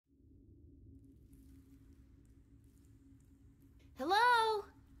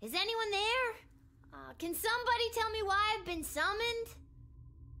Is anyone there? Can somebody tell me why I've been summoned?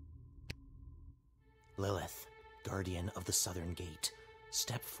 Lilith, guardian of the southern gate,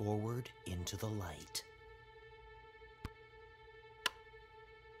 step forward into the light.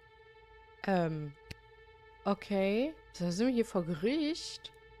 Okay. Da sind wir hier vor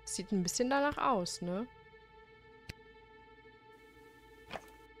Gericht. Sieht ein bisschen danach aus, ne?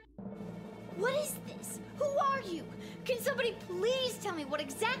 What is this? Who are you? Can somebody please tell me what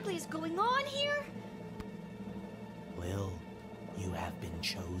exactly is going on here? Lil, you have been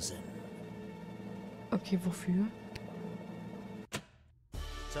chosen. Okay, wofür?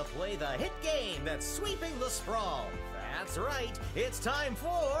 To play the hit game that's sweeping the sprawl. That's right, it's time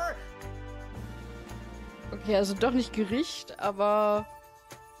for... Okay, also doch nicht Gericht, aber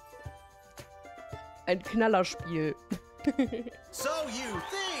ein Knallerspiel. So you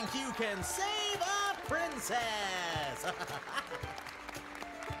think you can save a princess?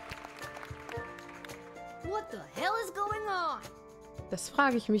 What the hell is going on? Das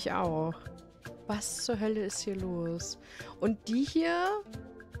frage ich mich auch. Was zur Hölle ist hier los? Und die hier,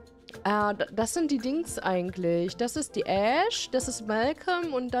 das sind die Dings eigentlich. Das ist die Ash, das ist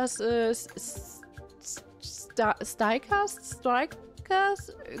Malcolm und das ist Strikers?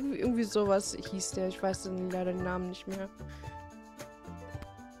 Irgendwie sowas hieß der. Ich weiß leider den Namen nicht mehr.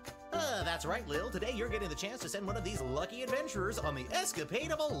 That's right, Lil. Today you're getting the chance to send one of these lucky adventurers on the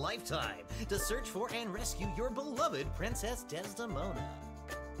escapade of a lifetime to search for and rescue your beloved Princess Desdemona.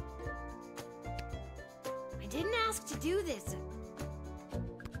 I didn't ask to do this.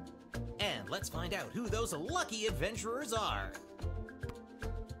 And let's find out who those lucky adventurers are.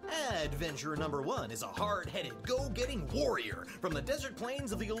 Adventurer number 1 is a hard-headed, go-getting warrior from the desert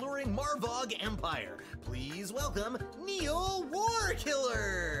plains of the alluring Marvog Empire. Please welcome Neil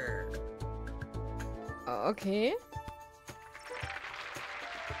Warkiller! Okay.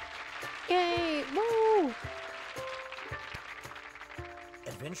 Yay! Woo!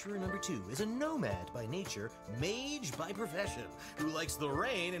 Adventurer number 2 is a nomad by nature, mage by profession, who likes the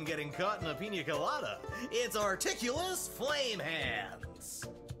rain and getting caught in a pina colada. It's Articulous Flamehands!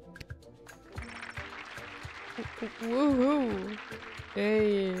 Woohoo!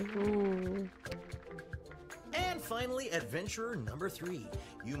 Hey! Woo! And finally, adventurer number 3.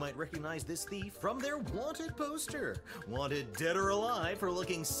 You might recognize this thief from their wanted poster. Wanted dead or alive for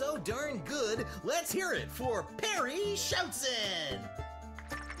looking so darn good. Let's hear it for Perry Shoutson!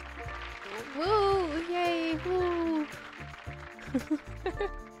 Woo! Yay! Woo!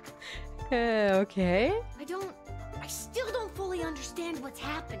 Okay. I still don't fully understand what's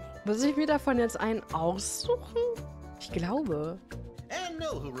happening. Muss ich mir davon jetzt einen aussuchen? Ich glaube. And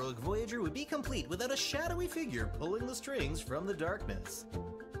no heroic voyager would be complete without a shadowy figure pulling the strings from the darkness.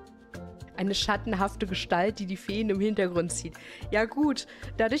 Eine schattenhafte Gestalt, die die Feen im Hintergrund zieht. Ja gut,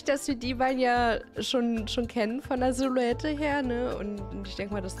 dadurch, dass wir die beiden ja schon kennen von der Silhouette her, ne? Und ich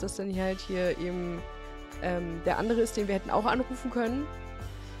denke mal, dass das dann hier halt hier eben der andere ist, den wir hätten auch anrufen können,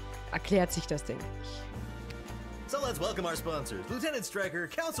 erklärt sich das, denke ich. So let's welcome our sponsors, Lieutenant Striker,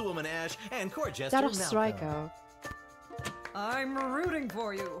 Councilwoman Ash, and Court Jester Da doch Malcolm. Striker. I'm rooting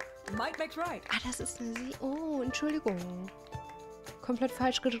for you. Might makes right. Ah, das ist eine Sie. Oh, Entschuldigung. Komplett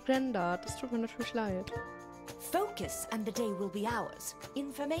falsch gegendert. Das tut mir natürlich leid. Focus and the day will be ours.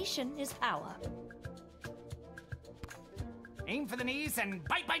 Information is power. Aim for the knees and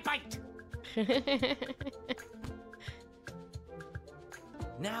bite, bite, bite!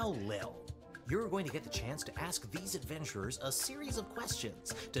 Now, Lil, you're going to get the chance to ask these adventurers a series of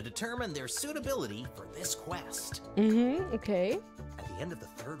questions to determine their suitability for this quest. Okay. At the end of the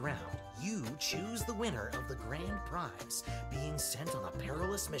 3rd round, you choose the winner of the grand prize, being sent on a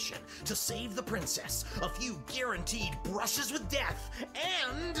perilous mission to save the princess, a few guaranteed brushes with death,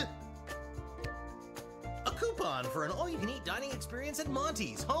 and a coupon for an all-you-can-eat dining experience at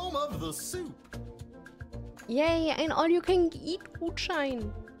Monty's, home of the soup. Yay, ein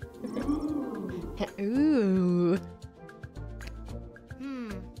All-You-Can-Eat-Gutschein. Ooh.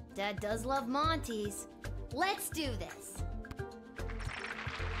 Dad does love Monty's. Let's do this.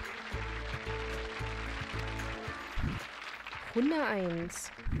 Runde 1.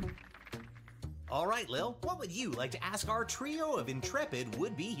 All right, Lil, what would you like to ask our trio of intrepid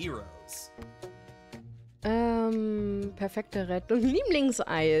would-be heroes? Perfekte Rettung.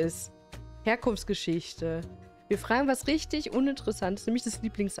 Lieblingseis. Herkunftsgeschichte. Wir fragen was richtig Uninteressantes, nämlich das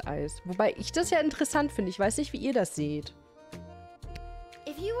Lieblingseis. Wobei ich das ja interessant finde. Ich weiß nicht, wie ihr das seht.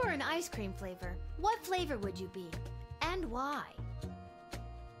 If you were an ice cream flavor, what flavor would you be? And why?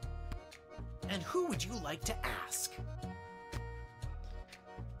 And who would you like to ask?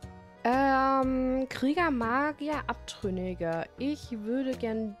 Krieger, Magier, Abtrünniger. Ich würde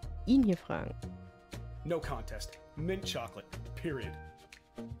gern ihn hier fragen. No contest. Mint chocolate. Period.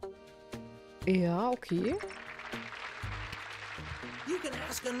 Ja, okay. You can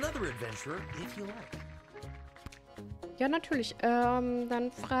ask another adventurer if you like. Ja, natürlich.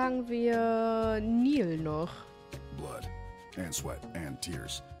 Dann fragen wir Neil noch. Blood and sweat and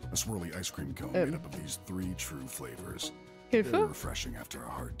tears. A swirly ice cream cone made up of these 3 true flavors. Very Hilfe? refreshing after a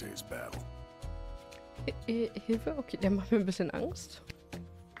hard day's battle. Hilfe? Okay, der macht mir ein bisschen Angst.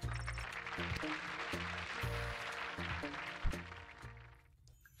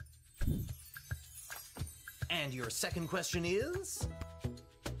 And your second question is?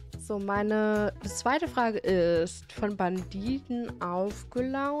 So, meine zweite Frage ist, von Banditen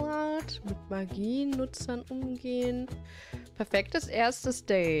aufgelauert, mit Magienutzern umgehen. Perfektes erstes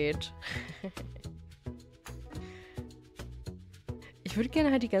Date. Ich würde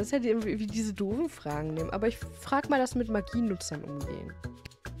gerne halt die ganze Zeit irgendwie diese doofen Fragen nehmen, aber ich frage mal das mit Magienutzern umgehen.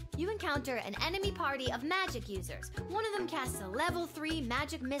 You encounter an enemy party of magic users. One of them casts a level 3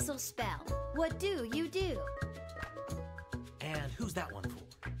 magic missile spell. What do you do? And who's that one for?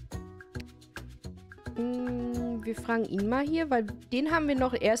 Wir fragen ihn mal hier, weil den haben wir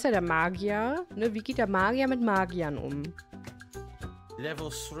noch. Er ist ja der Magier. Ne? Wie geht der Magier mit Magiern um?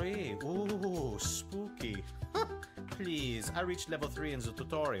 Level 3. Ooh, spooky. Please, I reached level 3 in the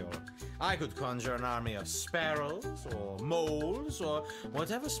tutorial. I could conjure an army of sparrows, or moles, or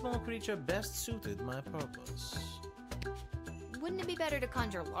whatever small creature best suited my purpose. Wouldn't it be better to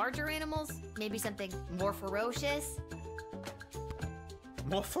conjure larger animals? Maybe something more ferocious?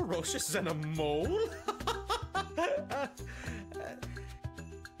 More ferocious than a mole?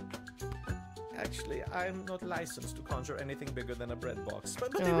 Actually, I'm not licensed to conjure anything bigger than a bread box,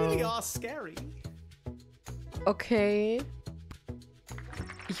 but they really are scary. Okay.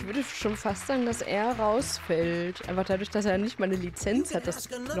 Ich würde schon fast sagen, dass er rausfällt. Einfach dadurch, dass er nicht mal eine Lizenz hat, das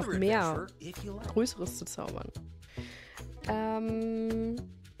noch mehr Größeres zu zaubern.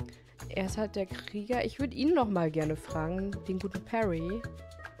 Er ist halt der Krieger. Ich würde ihn noch mal gerne fragen, den guten Perry.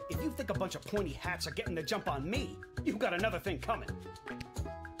 If you think a bunch of pointy hats are getting the jump on me, you got another thing coming.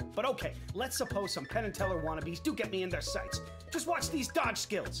 But okay, let's suppose some Penn and Teller wannabes do get me in their sights. Just watch these dodge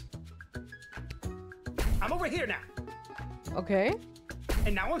skills. I'm over here now. Okay.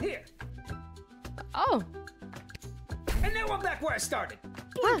 And now I'm here. Oh. And now I'm back where I started.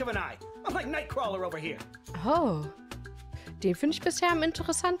 Blink of an eye. I'm like Nightcrawler over here. Oh. Den finde ich bisher am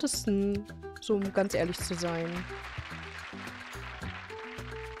interessantesten, so um ganz ehrlich zu sein.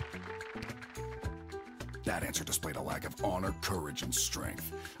 That answer displayed a lack of honor, courage, and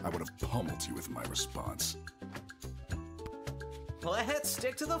strength. I would have pummeled you with my response. Let's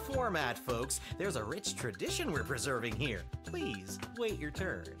stick to the format, folks. There's a rich tradition we're preserving here. Please, wait your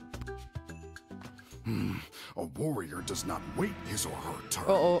turn. A warrior does not wait his or her turn.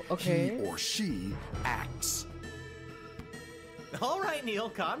 Oh, okay. He or she acts. All right, Neil,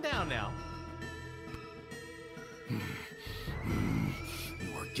 calm down now. You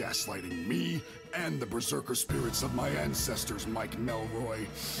are gaslighting me and the berserker spirits of my ancestors, Mike Melroy.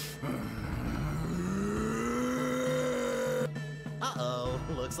 Uh-oh,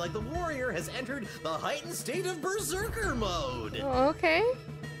 looks like the warrior has entered the heightened state of berserker mode. Okay.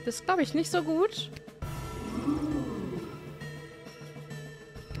 Das glaube ich nicht so gut.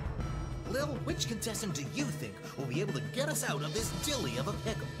 Lil, which contestant do you think will be able to get us out of this dilly of a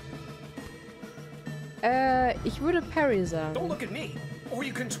pickle? Ich würde Perry sagen. Don't look at me. Or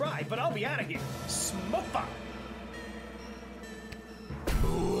you can try, but I'll be out of here. Smoke bomb.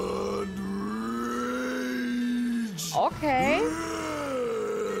 Blood rage. Okay.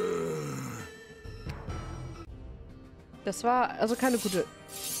 Das war also keine gute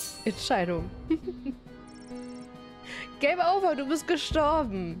Entscheidung. Game over, du bist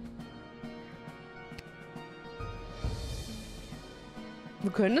gestorben.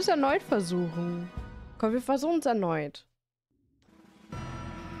 Wir können es erneut versuchen. Komm, wir versuchen es erneut.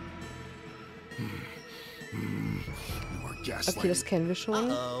 Okay, das kennen wir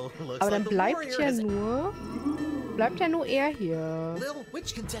schon. Aber dann bleibt ja nur... Bleibt ja nur er hier. Lil,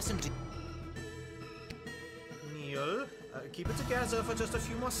 which contestant do... Neil, keep it together for just a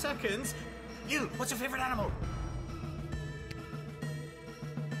few more seconds. You, what's your favorite animal?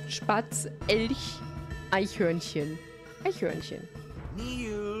 Spatz, Elch, Eichhörnchen. Eichhörnchen.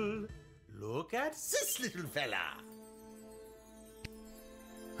 Neil, look at this little fella.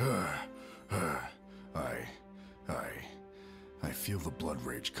 I feel the blood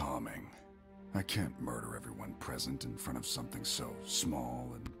rage calming. I can't murder everyone present in front of something so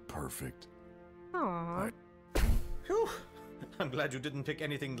small and perfect. Aww. Whew. I'm glad you didn't pick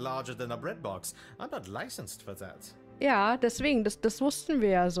anything larger than a bread box. I'm not licensed for that. Ja, deswegen, das wussten wir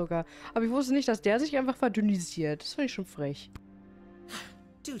ja sogar. Aber ich wusste nicht, dass der sich einfach verdünnisiert. Das finde ich schon frech.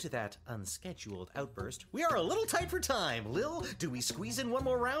 Due to that unscheduled outburst, we are a little tight for time. Lil, do we squeeze in one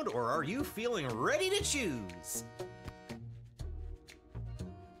more round, or are you feeling ready to choose?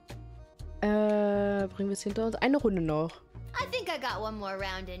 Bringen wir es hinter uns? Eine Runde noch. I think I got one more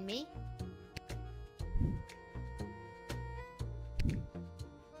round in me.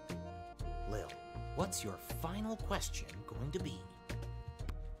 Lil, what's your final question going to be?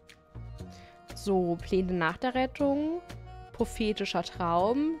 So, Pläne nach der Rettung, prophetischer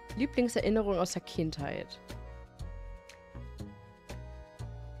Traum, Lieblingserinnerung aus der Kindheit.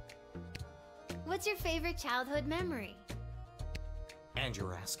 What's your favorite childhood memory? And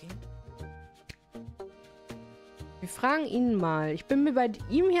you're asking? Wir fragen ihn mal. Ich bin mir bei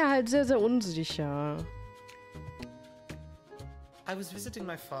ihm hier halt sehr, sehr unsicher. I was visiting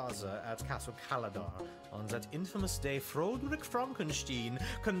my father at Castle Caladar on that infamous day Froderick Frankenstein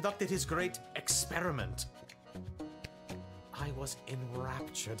conducted his great experiment. I was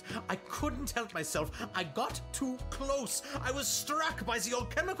enraptured. I couldn't help myself. I got too close. I was struck by the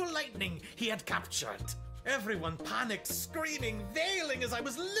alchemical lightning he had captured. Everyone panicked, screaming, wailing as I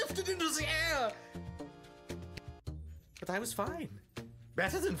was lifted into the air. But I was fine.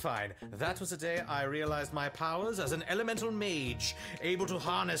 Better than fine. That was the day I realized my powers as an elemental mage, able to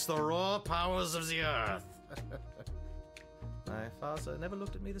harness the raw powers of the earth. My father never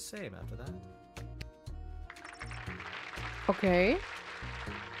looked at me the same after that. Okay.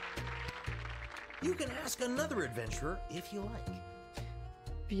 You can ask another adventurer if you like.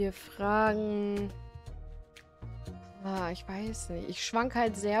 Wir fragen... ich weiß nicht. Ich schwank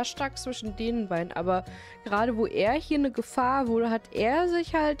halt sehr stark zwischen den beiden, aber gerade wo er hier eine Gefahr wurde, hat er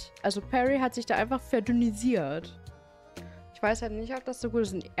sich halt... Also Perry hat sich da einfach verdünnisiert. Ich weiß halt nicht, ob das so gut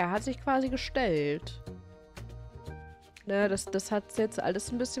ist. Und er hat sich quasi gestellt. Ne, das hat jetzt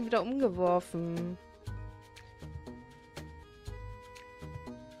alles ein bisschen wieder umgeworfen.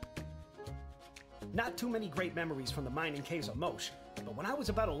 Not too many great memories from the mining caves of Mosh, but when I was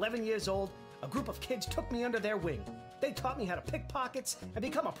about 11 years old, a group of kids took me under their wing. They taught me how to pick pockets and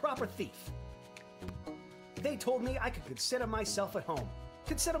become a proper thief. They told me I could consider myself at home,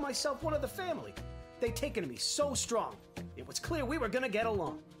 consider myself one of the family. They'd taken to me so strong. It was clear we were gonna get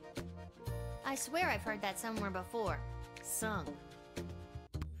along. I swear I've heard that somewhere before. Sung.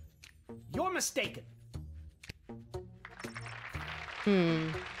 You're mistaken.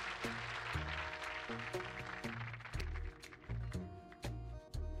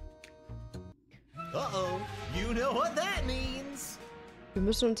 Uh-oh, you know what that means. Wir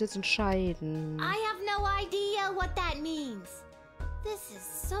müssen uns jetzt entscheiden. I have no idea what that means. This is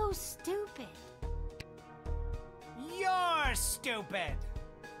so stupid. You're stupid.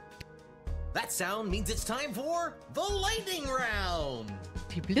 That sound means it's time for the lightning round.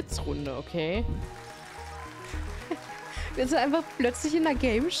 Die Blitzrunde, okay. Wir sind einfach plötzlich in der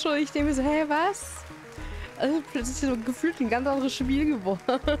Game Show. Ich denke mir so, hey, was? Also plötzlich so gefühlt ein ganz anderes Spiel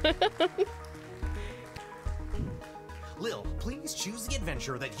geworden. Lil, please choose the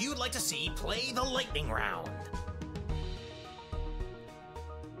adventure that you'd like to see play the lightning round.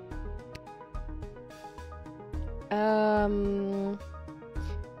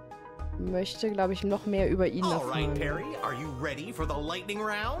 Möchte, glaube ich, noch mehr über ihn All right, erfahren. Perry, are you ready for the lightning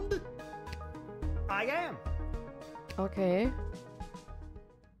round? I am. Okay.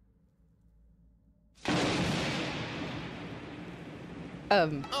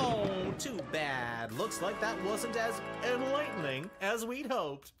 Oh, too bad. Looks like that wasn't as enlightening as we'd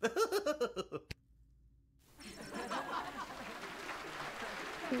hoped.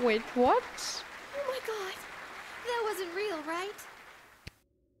 Wait, what? Oh my god. That wasn't real, right?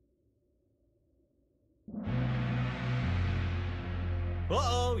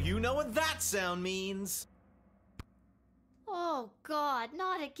 Uh-oh, you know what that sound means. Oh god,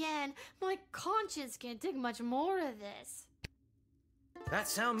 not again. My conscience can't take much more of this. That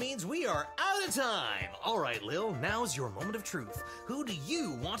sound means we are out of time. All right, Lil, now's your moment of truth. Who do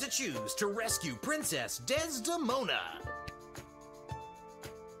you want to choose to rescue Princess Desdemona?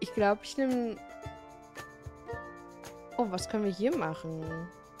 Ich glaube, ich nehme... Oh, was können wir hier machen?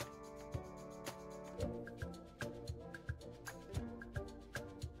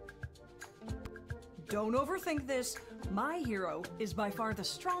 Don't overthink this. My hero is by far the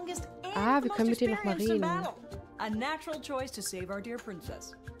strongest and wir the können most mit ihr noch mal experienced in reden. battle. A natural choice to save our dear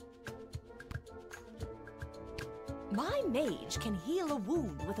princess. My mage can heal a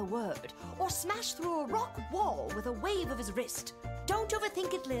wound with a word, or smash through a rock wall with a wave of his wrist. Don't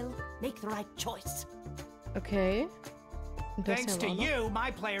overthink it, Lil. Make the right choice. Okay. Thanks to you,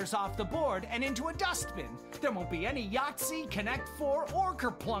 my player's off the board and into a dustbin. There won't be any Yahtzee, Connect 4, or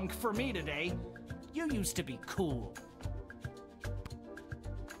Kerplunk for me today. You used to be cool.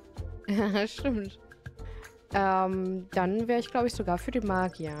 Ja, stimmt. Dann wäre ich, glaube ich, sogar für den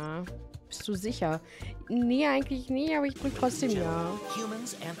Magier. Bist du sicher? Nee, eigentlich nie, aber ich drück trotzdem ja.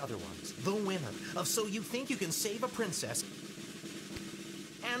 Humans and other ones, the winner of So You Think You Can Save a Princess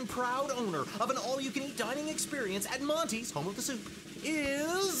and proud owner of an all-you-can-eat dining experience at Monty's Home of the Soup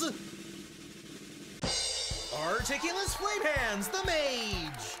is... Articulous Flamehands, the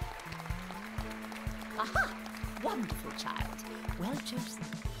Mage! Aha! Wonderful child. Well chosen.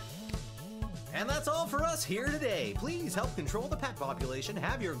 And that's all for us here today. Please help control the pet population.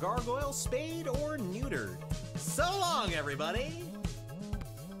 Have your gargoyle spayed or neutered. So long, everybody!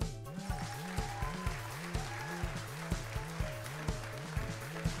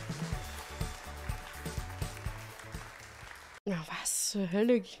 Was zur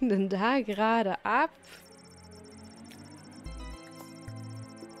Hölle ging denn da gerade ab?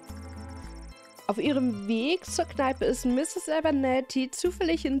 Auf ihrem Weg zur Kneipe ist Mrs. Abernathy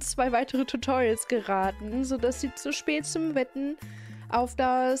zufällig in 2 weitere Tutorials geraten, sodass sie zu spät zum Wetten auf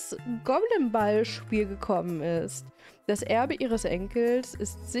das Goblin-Ball-Spiel gekommen ist. Das Erbe ihres Enkels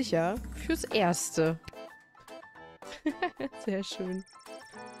ist sicher fürs Erste. Sehr schön.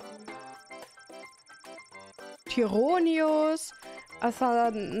 Tironius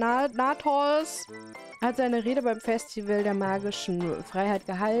Athanatos hat seine Rede beim Festival der magischen Freiheit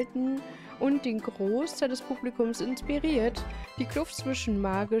gehalten und den Großteil des Publikums inspiriert. Die Kluft zwischen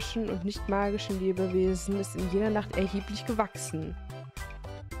magischen und nicht magischen Lebewesen ist in jener Nacht erheblich gewachsen.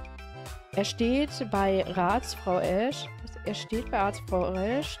 Er steht bei Ratsfrau Ash,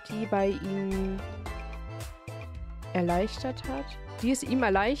 die bei ihm erleichtert hat, die es ihm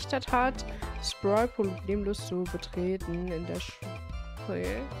erleichtert hat, Sprawl problemlos zu betreten in der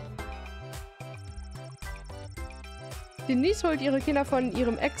Schule. Denise holt ihre Kinder von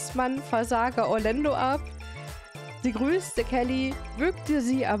ihrem Ex-Mann Versager Orlando ab. Sie grüßte Kelly, würdigte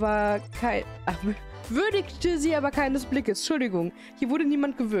sie aber keines Blickes. Entschuldigung, hier wurde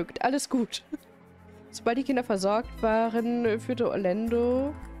niemand gewürgt. Alles gut. Sobald die Kinder versorgt waren, führte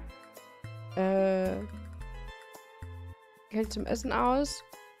Orlando Kelly zum Essen aus.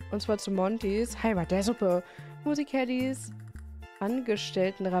 Und zwar zu Montys Heimat der Suppe, wo sie Kellys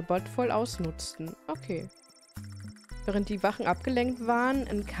Angestellten rabattvoll ausnutzten. Okay. Während die Wachen abgelenkt waren,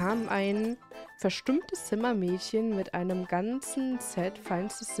 entkam ein verstummtes Zimmermädchen mit einem ganzen Set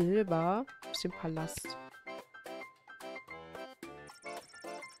feinstes Silber aus dem Palast.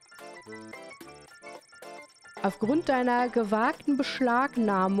 Aufgrund deiner gewagten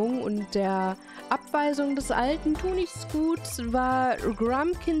Beschlagnahmung und der Abweisung des alten Tunigsguts war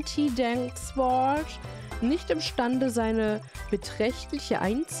Grumpkin T. Danksword nicht imstande, seine beträchtliche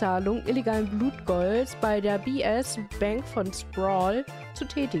Einzahlung illegalen Blutgolds bei der BS Bank von Sprawl zu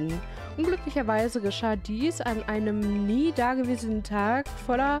tätigen. Unglücklicherweise geschah dies an einem nie dagewesenen Tag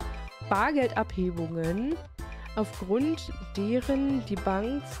voller Bargeldabhebungen, aufgrund deren die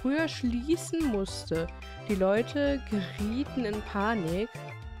Bank früher schließen musste. Die Leute gerieten in Panik.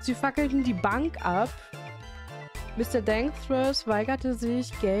 Sie fackelten die Bank ab. Mr. Dankthros weigerte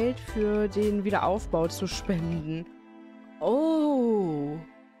sich, Geld für den Wiederaufbau zu spenden. Oh.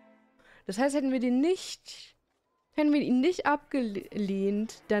 Das heißt, hätten wir ihn nicht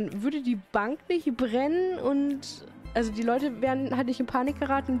abgelehnt, dann würde die Bank nicht brennen und... Also die Leute wären halt nicht in Panik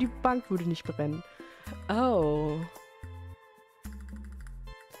geraten und die Bank würde nicht brennen. Oh.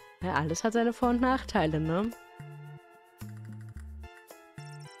 Ja, alles hat seine Vor- und Nachteile, ne?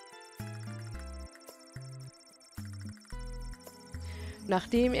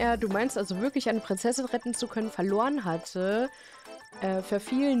 Nachdem er, du meinst also wirklich eine Prinzessin retten zu können, verloren hatte,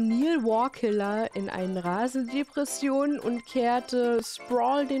 verfiel Neil Warkiller in eine rasende Depression und kehrte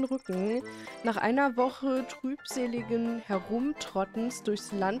Sprawl den Rücken. Nach einer Woche trübseligen Herumtrottens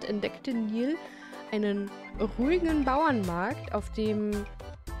durchs Land entdeckte Neil einen ruhigen Bauernmarkt, auf dem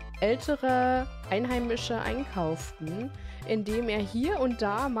ältere Einheimische einkauften, indem er hier und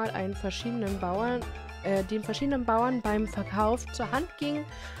da mal den verschiedenen Bauern beim Verkauf zur Hand ging,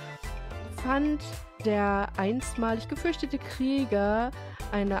 fand der einstmalig gefürchtete Krieger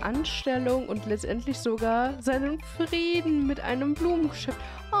eine Anstellung und letztendlich sogar seinen Frieden mit einem Blumengeschäft.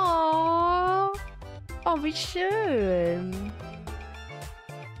 Oh, wie schön.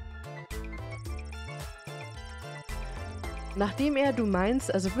 Nachdem er, du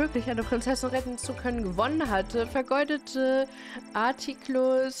meinst, also wirklich eine Prinzessin retten zu können, gewonnen hatte, vergeudete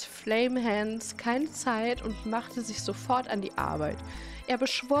Articulous Flamehands keine Zeit und machte sich sofort an die Arbeit. Er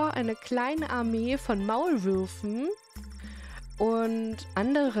beschwor eine kleine Armee von Maulwürfen, und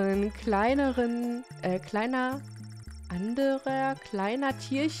anderen kleineren, kleiner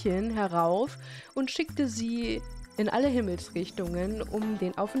Tierchen herauf und schickte sie in alle Himmelsrichtungen, um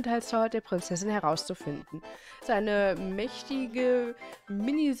den Aufenthaltsort der Prinzessin herauszufinden. Seine mächtige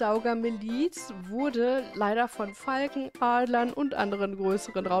Minisauger-Miliz wurde leider von Falken, Adlern und anderen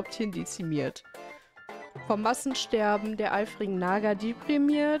größeren Raubtieren dezimiert. Vom Massensterben der eifrigen Nager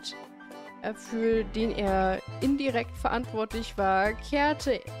deprimiert, für den er indirekt verantwortlich war,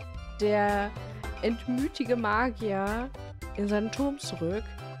 kehrte der entmütige Magier in seinen Turm zurück.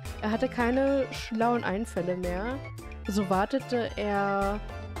 Er hatte keine schlauen Einfälle mehr. So wartete er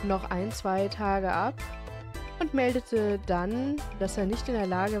noch 1-2 Tage ab und meldete dann, dass er nicht in der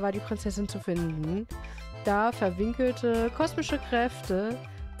Lage war, die Prinzessin zu finden, da verwinkelte kosmische Kräfte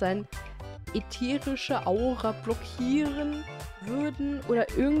sein ätherische Aura blockieren würden oder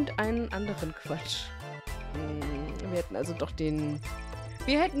irgendeinen anderen Quatsch.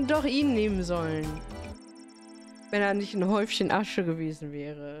 Wir hätten doch ihn nehmen sollen. Wenn er nicht ein Häufchen Asche gewesen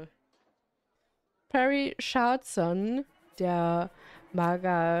wäre. Perry Shartson, der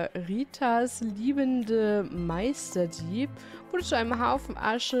Margaritas liebende Meisterdieb, wurde zu einem Haufen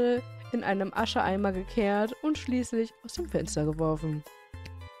Asche in einem Ascheeimer gekehrt und schließlich aus dem Fenster geworfen.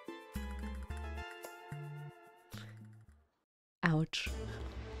 Autsch.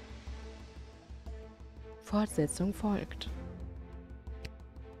 Fortsetzung folgt.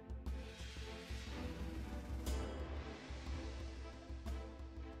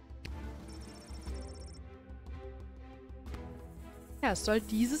 Ja, es soll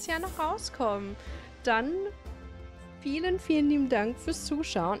dieses Jahr noch rauskommen. Dann vielen, vielen lieben Dank fürs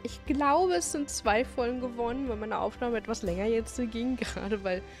Zuschauen. Ich glaube, es sind 2 Folgen geworden, weil meine Aufnahme etwas länger jetzt ging. Gerade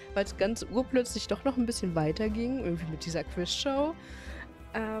weil es ganz urplötzlich doch noch ein bisschen weiter ging. Irgendwie mit dieser Quizshow.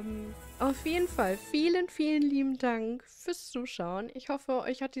 Auf jeden Fall vielen, vielen lieben Dank fürs Zuschauen. Ich hoffe,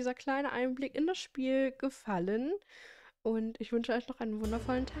 euch hat dieser kleine Einblick in das Spiel gefallen. Und ich wünsche euch noch einen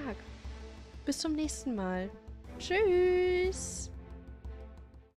wundervollen Tag. Bis zum nächsten Mal. Tschüss!